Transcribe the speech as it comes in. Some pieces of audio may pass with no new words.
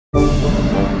guys,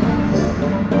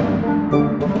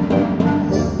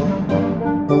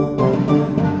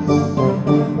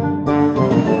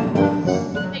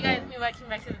 me back to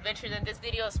the adventure. And this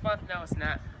video is sponsored. No, it's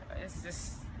not. It's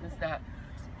not.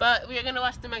 But we are gonna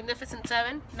watch The Magnificent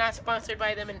Seven. Not sponsored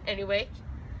by them in any way.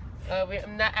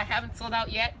 I haven't sold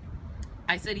out yet.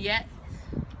 I said yet.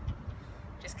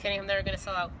 Just kidding. I'm never gonna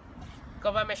sell out.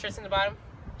 Go buy my shirts in the bottom.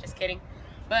 Just kidding.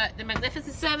 But The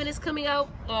Magnificent Seven is coming out,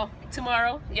 well,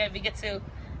 tomorrow. Yeah, we get to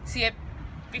see it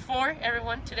before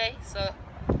everyone today. So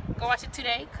go watch it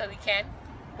today because we can.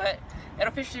 But it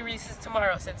officially releases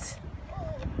tomorrow since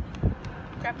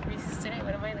crap, it releases today.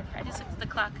 What am I looking? I just looked at the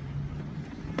clock.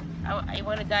 I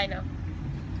want to die now.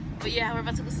 But yeah, we're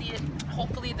about to go see it.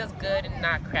 Hopefully it does good and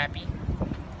not crappy,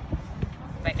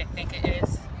 like I think it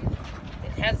is.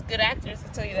 It has good actors,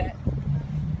 I'll tell you that.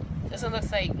 This one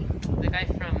looks like the guy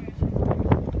from,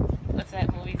 what's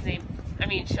that movie's name? I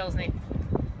mean, show's name.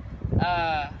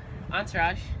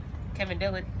 Entourage. Kevin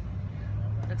Dillon.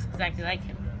 Looks exactly like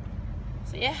him.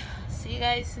 So yeah, see you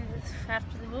guys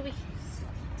after the movie.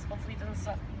 Hopefully it doesn't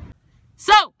suck.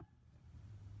 So!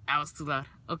 That was too loud.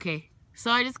 Okay. So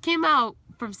I just came out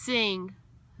from seeing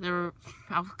I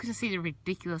was gonna say The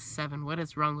Ridiculous Seven. What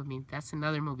is wrong with me? That's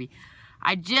another movie.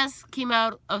 I just came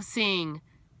out of seeing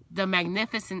The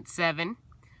Magnificent Seven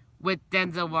with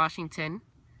Denzel Washington,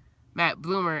 Matt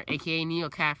Bloomer, aka Neil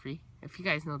Caffrey, if you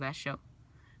guys know that show,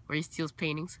 where he steals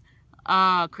paintings.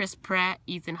 Chris Pratt,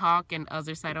 Ethan Hawke, and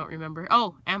others I don't remember.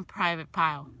 Oh, and Private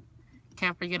Pile.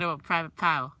 Can't forget about Private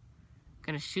Pile.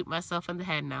 Gonna shoot myself in the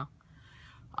head now.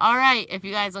 Alright, if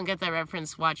you guys don't get that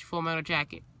reference, watch Full Metal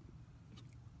Jacket.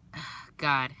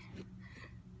 God.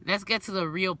 Let's get to the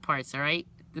real parts, alright?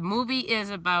 The movie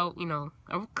is about, you know,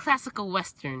 a classical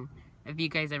western. If you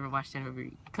guys ever watched that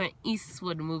movie. Clint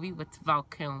Eastwood movie with Val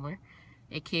Kilmer,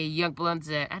 aka Young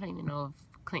Bloods. I don't even know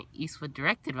if Clint Eastwood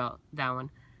directed that one.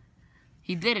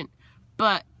 He didn't.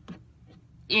 But,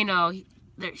 you know,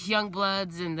 there's Young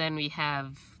Bloods, and then we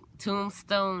have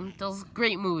Tombstone. Those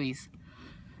great movies.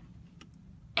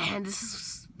 And this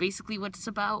is basically what it's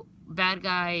about. Bad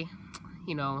guy,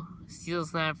 you know,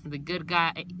 steals land from the good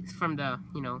guy, from the,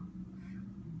 you know,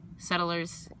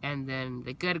 settlers. And then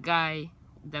the good guy,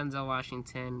 Denzel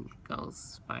Washington,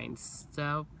 goes, finds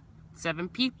 7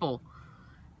 people.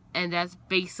 And that's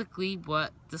basically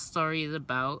what the story is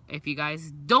about. If you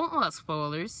guys don't want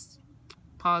spoilers,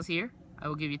 pause here. I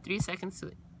will give you 3 seconds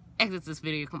to exit this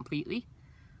video completely.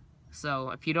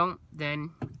 So if you don't,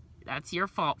 then that's your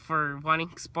fault for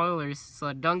wanting spoilers.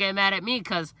 So don't get mad at me,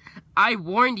 because I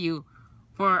warned you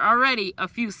for already a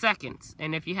few seconds.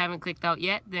 And if you haven't clicked out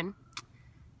yet, then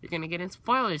you're going to get in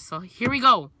spoilers. So here we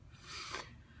go.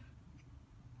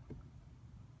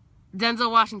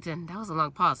 Denzel Washington. That was a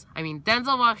long pause. I mean,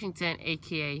 Denzel Washington,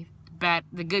 a.k.a.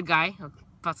 the good guy. I'm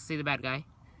about to say the bad guy.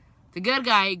 The good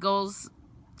guy goes...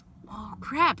 Oh,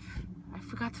 crap. I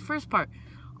forgot the first part.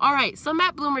 Alright, so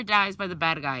Matt Bloomer dies by the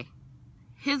bad guy.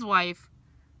 His wife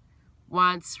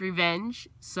wants revenge,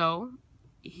 so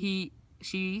she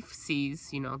sees,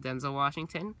 you know, Denzel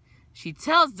Washington. She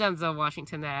tells Denzel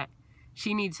Washington that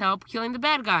she needs help killing the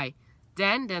bad guy.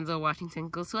 Then Denzel Washington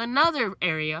goes to another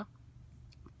area,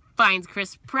 finds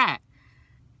Chris Pratt,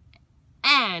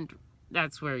 and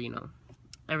that's where, you know,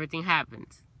 everything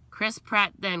happens. Chris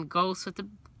Pratt then goes with the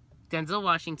Denzel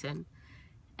Washington,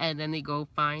 and then they go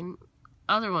find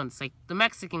other ones, like the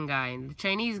Mexican guy and the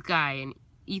Chinese guy and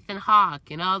Ethan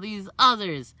Hawke and all these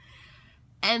others.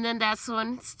 And then that's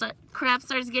when crap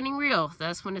starts getting real.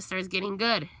 That's when it starts getting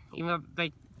good. Even though,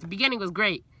 like, the beginning was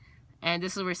great, and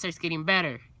this is where it starts getting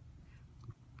better.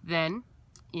 Then,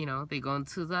 you know, they go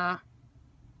into the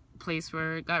place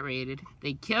where it got raided.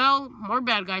 They kill more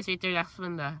bad guys right there. That's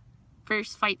when the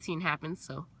first fight scene happens.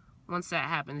 So once that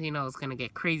happens, you know it's gonna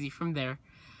get crazy from there.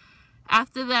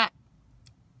 After that,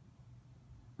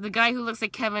 the guy who looks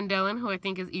like Kevin Dillon, who I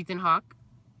think is Ethan Hawke,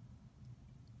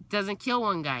 doesn't kill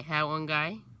one guy. That one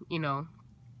guy, you know,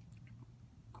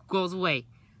 goes away.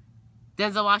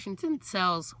 Denzel Washington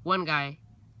tells one guy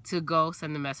to go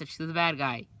send the message to the bad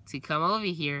guy to come over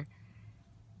here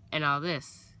and all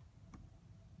this.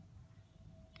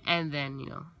 And then, you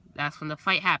know, that's when the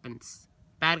fight happens.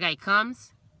 Bad guy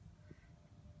comes,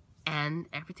 and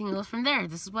everything goes from there.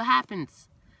 This is what happens.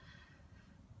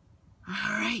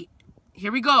 Alright,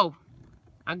 here we go.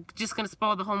 I'm just gonna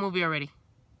spoil the whole movie already.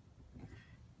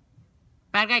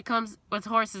 Bad guy comes with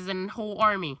horses and a whole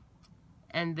army.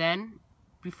 And then,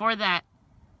 before that,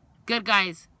 good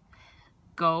guys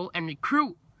go and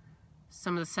recruit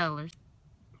some of the settlers.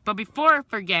 But before I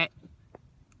forget,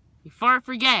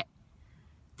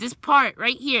 this part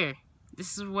right here,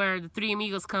 this is where the Three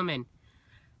Amigos come in.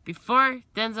 before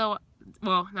Denzel,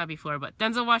 well, not before, but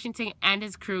Denzel Washington and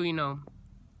his crew, you know,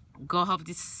 go help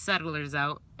these settlers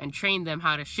out and train them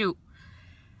how to shoot.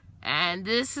 And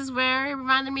this is where it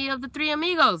reminded me of the Three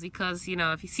Amigos, because, you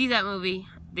know, if you see that movie,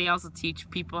 they also teach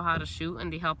people how to shoot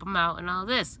and they help them out and all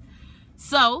this.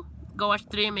 So, go watch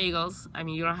Three Amigos. I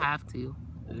mean, you don't have to.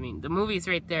 I mean, the movie's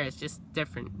right there. It's just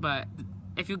different. But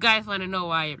if you guys want to know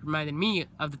why it reminded me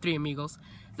of the Three Amigos,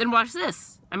 then watch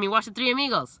this. I mean, watch the Three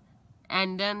Amigos.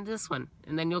 And then this one.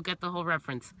 And then you'll get the whole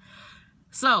reference.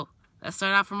 So, let's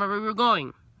start off from where we were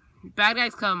going. Bad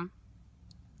guys come.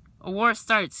 A war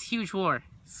starts. Huge war.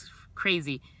 It's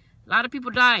crazy. A lot of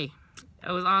people die.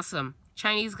 It was awesome.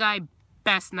 Chinese guy,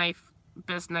 best knife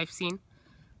scene.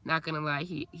 Not gonna lie,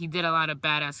 he did a lot of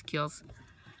badass kills.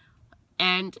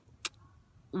 And,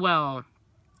 well,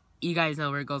 you guys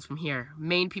know where it goes from here.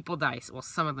 Main people die. Well,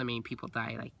 some of the main people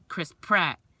die. Like Chris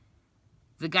Pratt.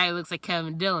 The guy who looks like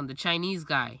Kevin Dillon, the Chinese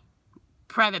guy.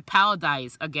 Private Powell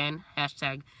dies again.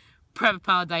 Hashtag. Private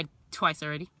Powell died twice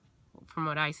already. From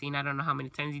what I've seen, I don't know how many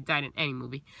times he died in any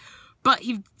movie. But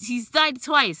he's died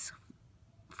twice.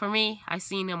 For me, I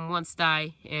seen him once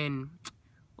die in,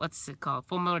 what's it called?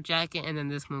 Full Metal Jacket, and then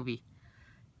this movie.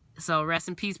 So rest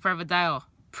in peace, Private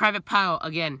Powell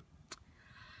again.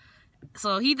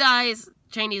 So he dies.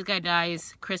 Chinese guy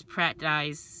dies. Chris Pratt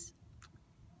dies.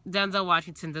 Denzel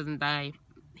Washington doesn't die.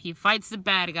 He fights the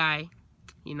bad guy.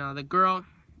 You know, the girl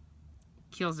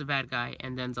kills the bad guy,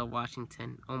 and Denzel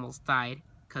Washington almost died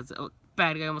because the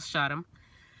bad guy almost shot him.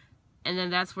 And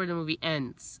then that's where the movie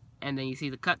ends. And then you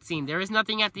see the cutscene. There is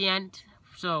nothing at the end,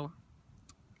 so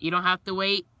you don't have to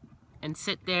wait and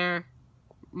sit there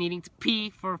needing to pee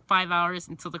for 5 hours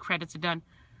until the credits are done.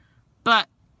 But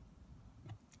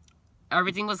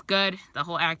everything was good. The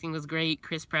whole acting was great.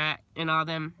 Chris Pratt and all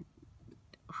them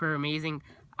were amazing.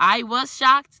 I was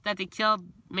shocked that they killed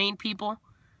main people.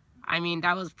 I mean,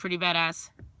 that was pretty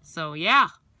badass. So, yeah.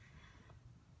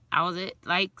 That was it.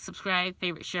 Like, subscribe,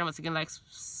 favorite, share. Once again, like,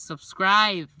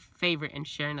 subscribe, favorite, and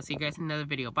share. And I'll see you guys in another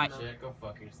video. Bye. Shit, go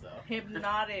fuck yourself.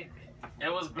 Hypnotic.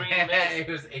 It was green mist. It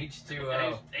was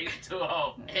H2O.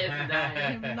 H2O.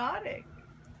 Hypnotic.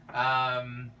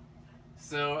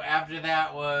 So after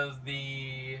that was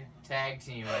the tag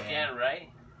team. Again, right?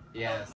 Yes.